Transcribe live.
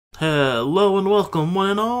Hello and welcome,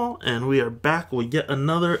 one and all, and we are back with yet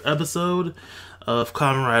another episode of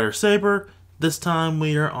Kamen Rider Saber. This time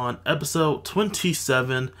we are on episode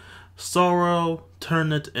 27, Sorrow,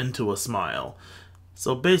 Turn It Into a Smile.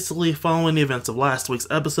 So basically, following the events of last week's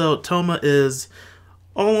episode, Toma is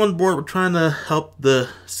all on board with trying to help the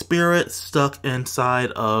spirit stuck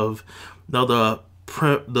inside of the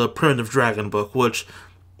primitive dragon book, which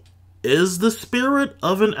is the spirit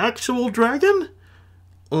of an actual dragon?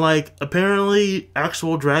 Like, apparently,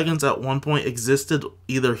 actual dragons at one point existed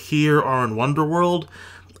either here or in Wonderworld,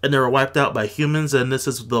 and they were wiped out by humans, and this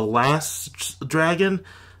is the last dragon,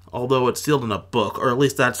 although it's sealed in a book, or at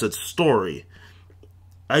least that's its story.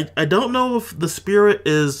 I don't know if the spirit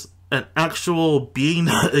is an actual being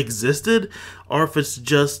that existed, or if it's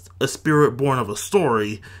just a spirit born of a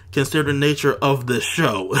story, considering the nature of this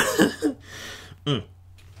show.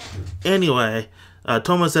 Anyway,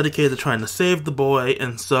 Toma's dedicated to trying to save the boy,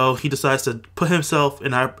 and so he decides to put himself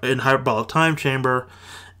in hyperbolic time chamber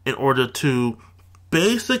in order to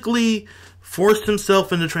basically force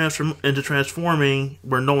himself into transforming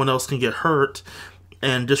where no one else can get hurt,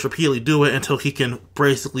 and just repeatedly do it until he can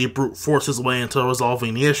basically brute force his way into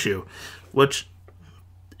resolving the issue. Which,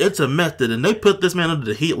 it's a method, and they put this man under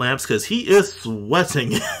the heat lamps because he is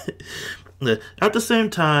sweating. At the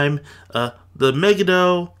same time, the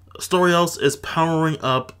Megiddo Storios is powering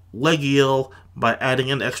up Legiel by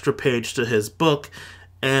adding an extra page to his book,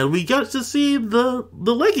 and we got to see the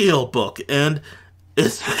Legiel book, and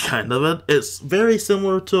it's it's very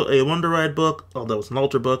similar to a Wonder Ride book, although it's an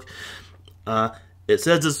alter book. It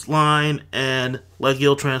says its line, and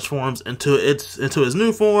Legiel transforms into his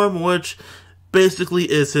new form, which basically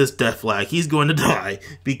is his death flag. He's going to die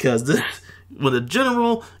because when the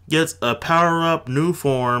general gets a power-up new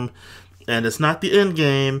form, and it's not the end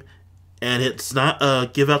game, and it's not a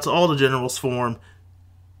give out to all the generals form,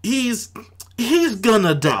 he's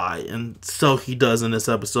gonna die, and so he does in this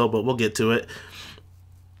episode, but we'll get to it.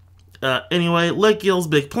 Anyway, Legiel's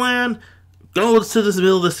big plan: goes to the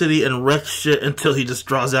middle of the city and wrecks shit until he just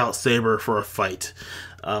draws out Saber for a fight.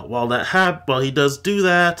 While he does do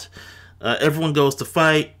that, everyone goes to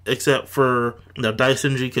fight except for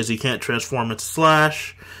Daisenji, because he can't transform into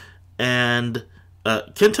Slash, and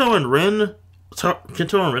Kento and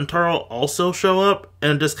Rentaro also show up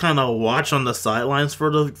and just kind of watch on the sidelines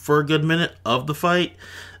for a good minute of the fight.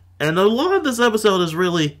 And a lot of this episode is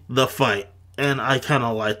really the fight, and I kind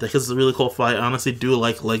of like that because it's a really cool fight. I honestly do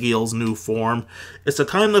like Legiel's new form. It's a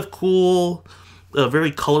kind of cool,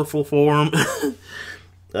 very colorful form.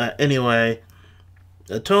 Anyway,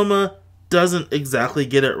 Toma doesn't exactly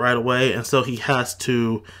get it right away, and so he has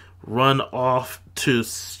to run off to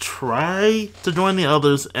try to join the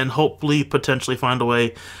others and hopefully potentially find a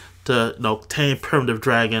way to tame Primitive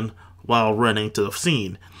Dragon while running to the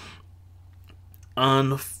scene.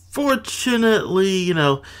 Unfortunately,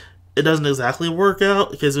 it doesn't exactly work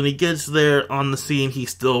out, because when he gets there on the scene, he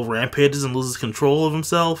still rampages and loses control of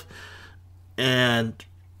himself, and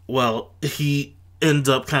well, he ends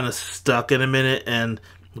up kind of stuck in a minute, and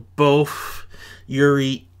both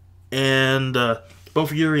Yuri and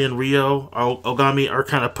Rio Ogami are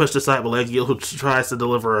kind of pushed aside by Legiel, who tries to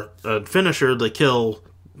deliver a finisher to kill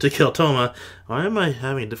Toma. Why am I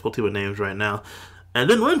having difficulty with names right now? And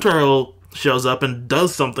then Rentaro shows up and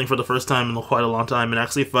does something for the first time in quite a long time and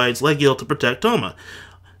actually fights Legiel to protect Toma.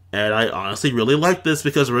 And I honestly really like this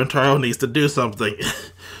because Rentaro needs to do something.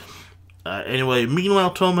 Anyway,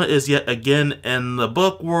 meanwhile, Toma is yet again in the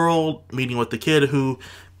book world, meeting with the kid who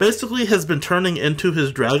basically has been turning into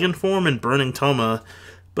his dragon form and burning Toma,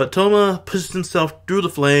 but Toma pushes himself through the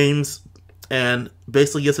flames and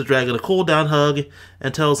basically gives the dragon a cool down hug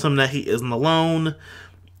and tells him that he isn't alone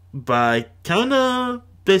by kind of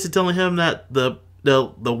basically telling him that the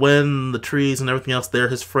wind, the trees, and everything else, they're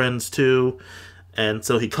his friends too. And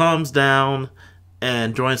so he calms down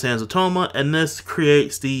and joins hands with Toma, and this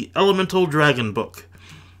creates the Elemental Dragon book.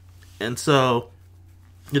 And so,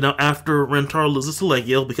 after Rentaro loses to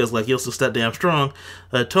Legiel, because Legiel's just that damn strong,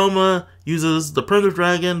 Toma uses the Primitive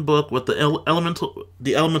Dragon book with the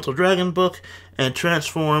Elemental Dragon book and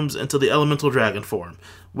transforms into the Elemental Dragon form.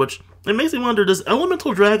 Which, it makes me wonder, does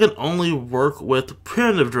Elemental Dragon only work with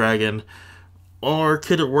Primitive Dragon, or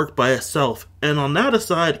could it work by itself? And on that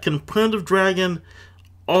aside, can Primitive Dragon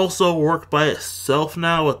also work by itself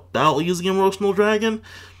now without using Emotional Dragon?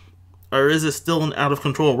 Or is it still an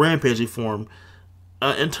out-of-control rampaging form?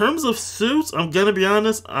 In terms of suits, I'm gonna be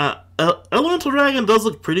honest, Elemental Dragon does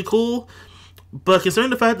look pretty cool, but considering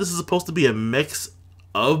the fact this is supposed to be a mix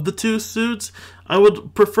of the two suits, I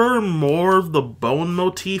would prefer more of the bone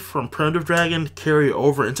motif from Primitive Dragon to carry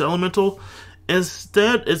over into Elemental,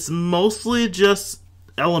 Instead, it's mostly just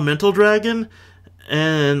Elemental Dragon,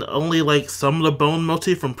 and only like some of the bone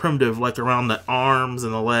motif from Primitive, like around the arms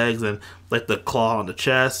and the legs and like the claw on the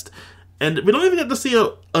chest. And we don't even get to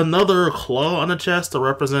see another claw on the chest to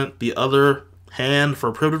represent the other hand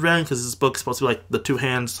for Primitive Dragon, because this book's supposed to be like the two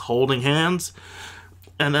hands holding hands.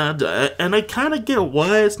 And I kind of get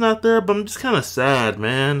why it's not there, but I'm just kind of sad,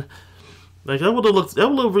 man. Like that would have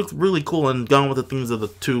looked really cool and gone with the themes of the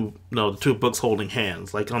two books holding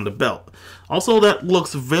hands, like on the belt. Also, that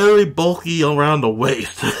looks very bulky around the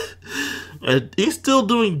waist. And he's still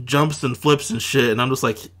doing jumps and flips and shit, and I'm just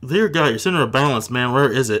like, dear God, your center of balance, man,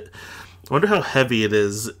 where is it? I wonder how heavy it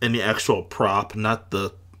is in the actual prop, not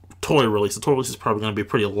the toy release. The toy release is probably going to be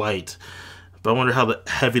pretty light. But I wonder how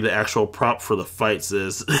heavy the actual prop for the fights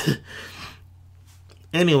is.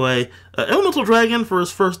 Anyway, Elemental Dragon, for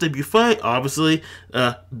his first debut fight, obviously,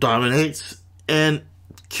 dominates. And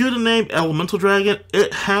cue the name Elemental Dragon,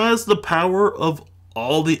 it has the power of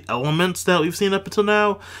all the elements that we've seen up until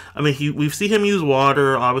now. I mean, we've seen him use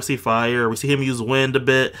water, obviously fire. We see him use wind a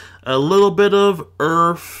bit. A little bit of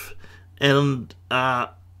earth. And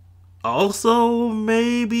also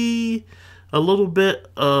maybe a little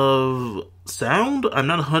bit of sound. I'm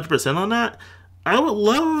not 100% on that. I would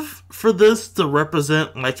love for this to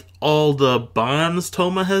represent like all the bonds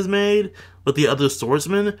Toma has made with the other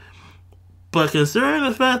swordsmen, but considering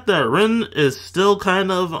the fact that Rin is still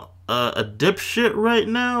kind of a dipshit right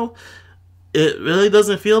now, it really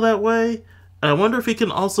doesn't feel that way. I wonder if he can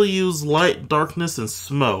also use light, darkness, and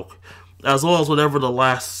smoke, as well as whatever the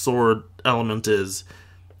last sword element is.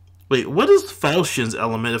 Wait, what is Falchian's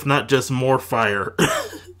element if not just more fire?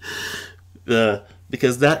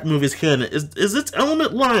 Because that movie's canon. Is its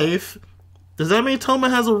element life? Does that mean Toma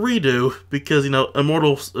has a redo? Because,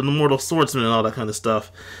 immortal swordsman and all that kind of stuff.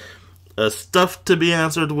 Stuff to be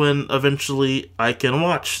answered when eventually I can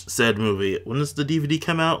watch said movie. When does the DVD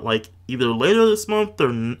come out? Like, either later this month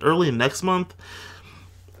or early next month?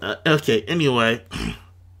 Okay, anyway.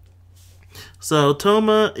 So,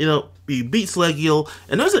 Toma, he beats Legiel,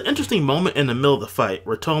 and there's an interesting moment in the middle of the fight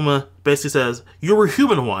where Toma basically says, "You were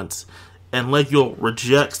human once," and Legiel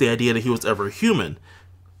rejects the idea that he was ever human.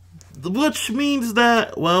 Which means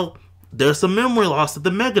that, well, there's some memory loss that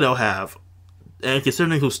the Megiddo have. And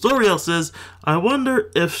considering who Storios is, I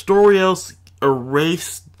wonder if Storios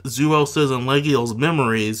erased Zuos's and Legiel's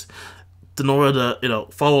memories in order to,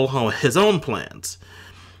 follow along with his own plans.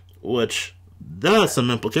 Which, that's some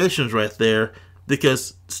implications right there,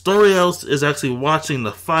 because Storios is actually watching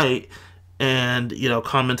the fight and,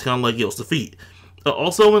 commenting on Legiel's defeat.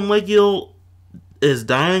 Also, when Legiel is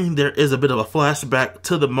dying, there is a bit of a flashback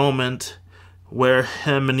to the moment where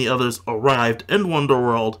him and the others arrived in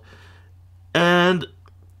Wonderworld, and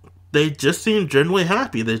they just seem genuinely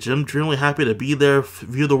happy. They seem genuinely happy to be there,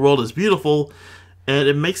 view the world as beautiful, and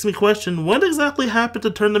it makes me question, what exactly happened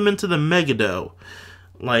to turn them into the Megiddo?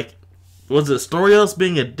 Like, was it Storios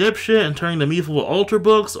being a dipshit and turning them evil with altar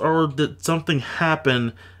books, or did something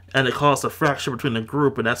happen and it caused a fracture between the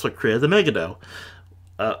group, and that's what created the Megiddo?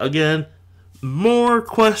 Again, more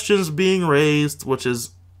questions being raised, which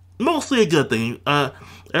is mostly a good thing. I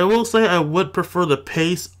will say I would prefer the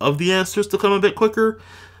pace of the answers to come a bit quicker.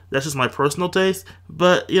 That's just my personal taste.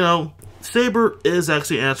 But, Saber is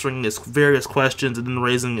actually answering his various questions and then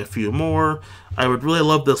raising a few more. I would really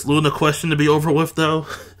love this Luna question to be over with, though.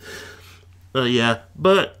 Yeah,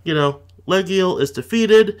 but, Legiel is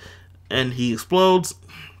defeated, and he explodes.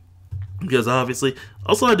 Because obviously,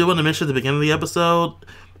 also I do want to mention at the beginning of the episode,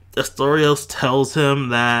 Astorios tells him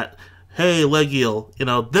that, hey, Legiel,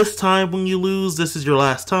 this time when you lose, this is your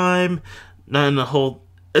last time. Not in the whole,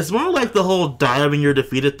 it's more like the whole die when you're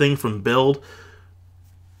defeated thing from Build.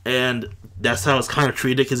 And that's how it's kind of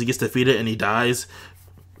treated, because he gets defeated and he dies.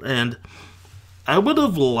 And I would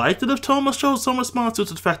have liked it if Toma showed some response to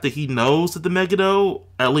the fact that he knows that the Megiddo,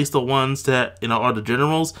 at least the ones that, are the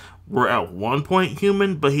generals, were at one point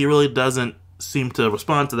human, but he really doesn't seem to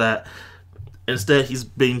respond to that. Instead, he's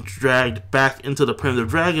being dragged back into the Primitive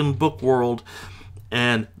Dragon book world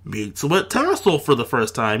and meets with Tassel for the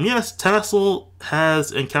first time. Yes, Tassel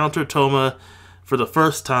has encountered Toma for the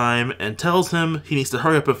first time and tells him he needs to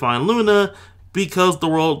hurry up and find Luna because the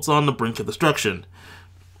world's on the brink of destruction.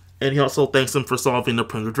 And he also thanks him for solving the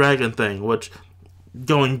Primitive Dragon thing, which,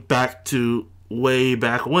 going back to way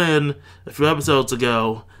back when, a few episodes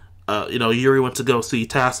ago, Yuri went to go see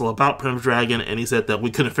Tassel about Primitive Dragon, and he said that we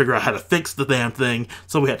couldn't figure out how to fix the damn thing,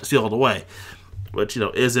 so we had to seal it away. Which,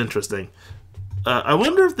 is interesting. I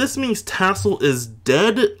wonder if this means Tassel is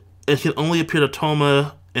dead and can only appear to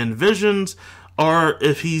Toma in visions, or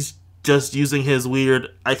if he's just using his weird,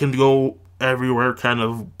 I can go everywhere kind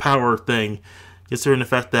of power thing, considering the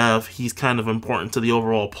fact that he's kind of important to the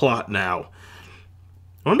overall plot now.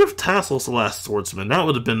 I wonder if Tassel's the last swordsman. That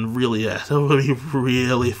would have been really, that would be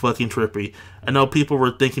really fucking trippy. I know people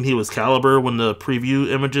were thinking he was Caliber when the preview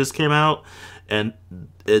images came out, and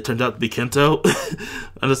it turned out to be Kento.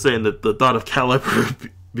 I'm just saying that the thought of Caliber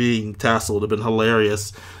being Tassel would have been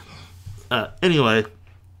hilarious. Anyway,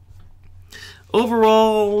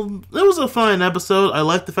 overall, it was a fine episode. I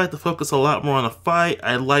like the fact that focused a lot more on the fight.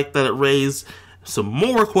 I like that it raised some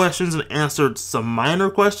more questions and answered some minor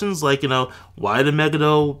questions, like, why did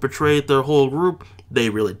Megiddo betray their whole group? They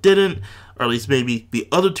really didn't, or at least maybe the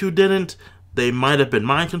other two didn't. They might have been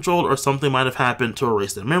mind-controlled, or something might have happened to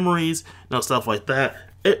erase their memories, stuff like that.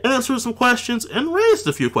 It answered some questions and raised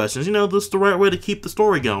a few questions. This is the right way to keep the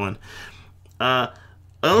story going.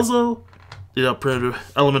 Also,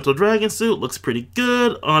 Primitive Elemental Dragon suit looks pretty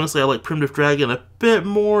good. Honestly, I like Primitive Dragon a bit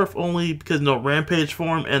more, if only because, Rampage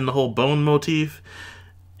form and the whole bone motif.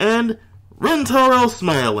 And Rentaro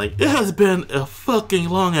smiling. It has been a fucking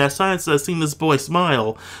long-ass time since I've seen this boy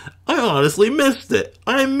smile. I honestly missed it.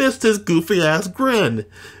 I missed his goofy-ass grin.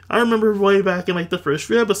 I remember way back in, the first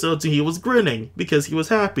few episodes, he was grinning because he was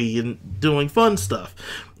happy and doing fun stuff.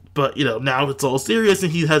 But, now it's all serious,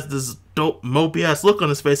 and he has this dope, mopey-ass look on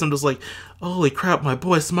his face. I'm just like, holy crap, my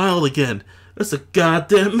boy smiled again. That's a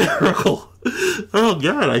goddamn miracle. Oh,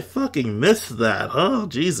 God, I fucking missed that. Oh,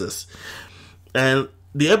 Jesus. And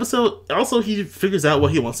the episode, also, he figures out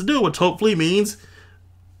what he wants to do, which hopefully means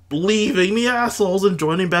leaving the assholes and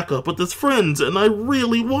joining back up with his friends. And I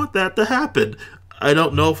really want that to happen. I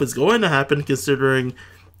don't know if it's going to happen, considering,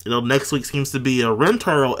 next week seems to be a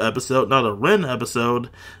Rentaro episode, not a Ren episode.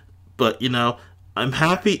 But, I'm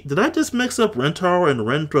happy. Did I just mix up Rentaro and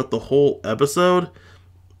Ren throughout the whole episode?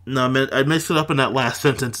 No, I mixed it up in that last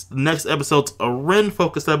sentence. The next episode's a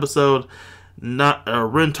Ren-focused episode, not a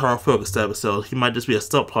Rentaro-focused episode. He might just be a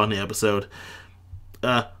subplot in the episode.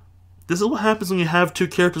 This is what happens when you have two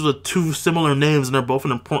characters with two similar names and they're both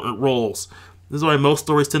in important roles. This is why most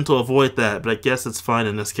stories tend to avoid that, but I guess it's fine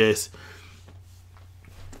in this case.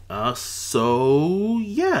 So,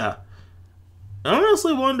 yeah. I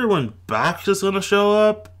honestly wonder when Baksh is going to show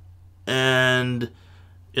up, and,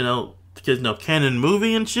 because, canon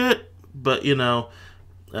movie and shit, but,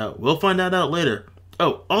 we'll find that out later.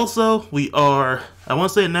 Oh, also, I want to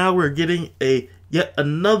say now we're getting yet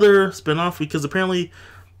another spinoff, because apparently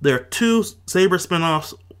there are two Saber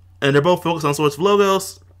spinoffs, and they're both focused on Swords of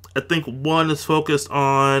Logos. I think one is focused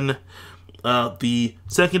on the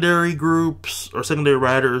secondary groups, or secondary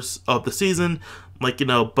riders of the season, like,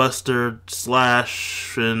 Buster,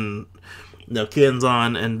 Slash, and,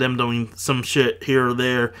 Kenzan, and them doing some shit here or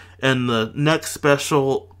there. And the next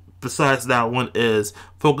special, besides that one, is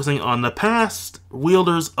focusing on the past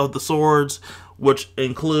wielders of the swords, which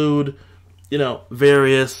include,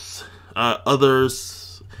 various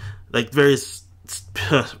others, like various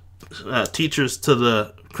teachers to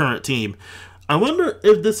the current team. I wonder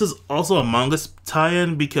if this is also a manga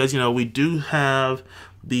tie-in, because, we do have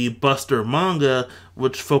the Buster manga,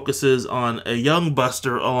 which focuses on a young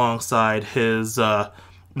Buster alongside his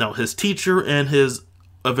teacher and his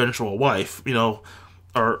eventual wife,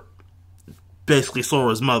 or basically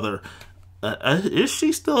Sora's mother. Is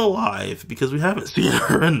she still alive? Because we haven't seen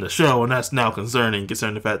her in the show, and that's now concerning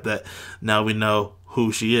the fact that now we know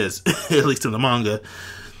who she is, at least in the manga.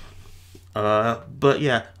 But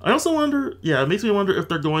yeah, I also wonder, it makes me wonder if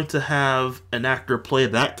they're going to have an actor play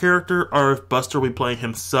that character, or if Buster will be playing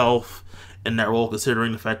himself in that role,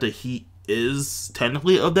 considering the fact that he is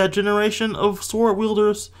technically of that generation of sword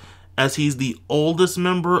wielders, as he's the oldest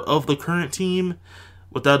member of the current team,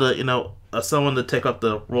 without someone to take up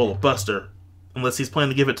the role of Buster, unless he's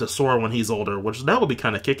planning to give it to Sora when he's older, which that would be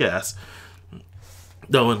kind of kick-ass.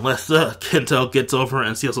 Though, unless Kento gets over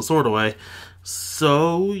and steals the sword away.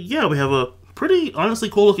 So, yeah, we have a pretty, honestly,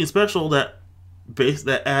 cool-looking special that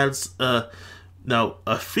adds, a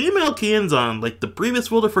female Kenzan. Like, the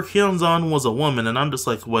previous wielder for Kenzan was a woman, and I'm just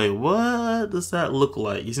like, wait, what does that look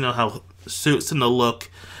like? You know how suits tend to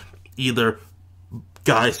look either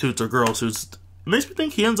guy suits or girl suits. It makes me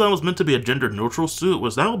think Kenzan was meant to be a gender-neutral suit,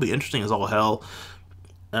 which that would be interesting as all hell.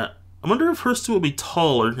 I wonder if her suit would be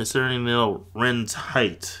taller, considering, Ren's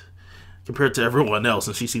height compared to everyone else,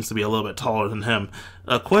 and she seems to be a little bit taller than him.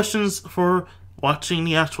 Questions for watching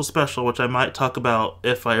the actual special, which I might talk about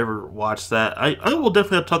if I ever watch that. I will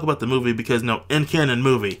definitely have to talk about the movie, because, in-canon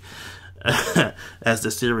movie, as the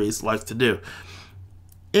series likes to do.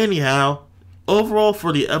 Anyhow, overall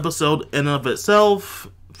for the episode in and of itself,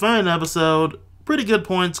 fine episode, pretty good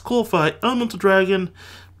points, cool fight, Elemental Dragon.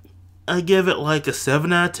 I give it like a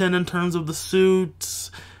 7 out of 10 in terms of the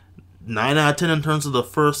suits, 9 out of 10 in terms of the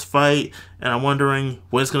first fight, and I'm wondering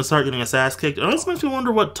when it's going to start getting its ass kicked. It also makes me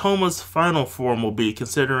wonder what Toma's final form will be,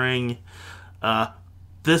 considering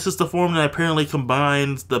this is the form that apparently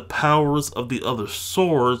combines the powers of the other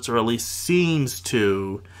swords, or at least seems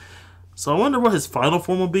to. So I wonder what his final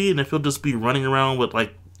form will be, and if he'll just be running around with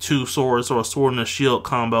like 2 swords or a sword and a shield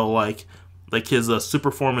combo like his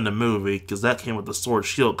super form in the movie, because that came with the sword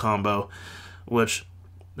shield combo. Which,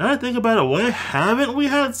 now I think about it, why haven't we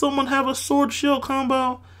had someone have a sword shield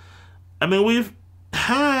combo? I mean, we've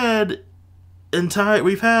had,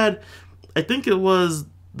 I think it was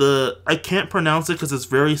I can't pronounce it because it's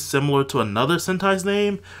very similar to another Sentai's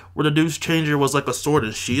name, where the dude's changer was like a sword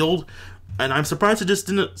and shield. And I'm surprised it just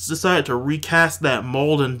didn't decide to recast that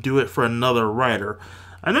mold and do it for another writer.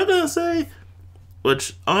 I'm not gonna say,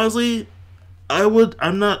 which honestly,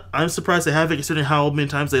 I'm surprised they haven't, considering how many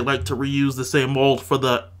times they like to reuse the same mold for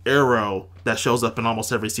the arrow that shows up in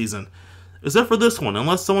almost every season. Except for this one,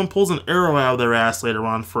 unless someone pulls an arrow out of their ass later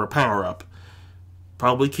on for a power-up.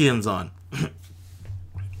 Probably Kienzan.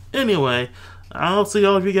 Anyway, I'll see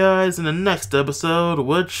all of you guys in the next episode,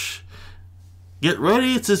 which, get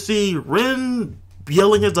ready to see Rin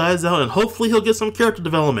yelling his eyes out, and hopefully he'll get some character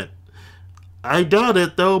development. I doubt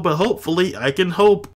it though, but hopefully I can hope.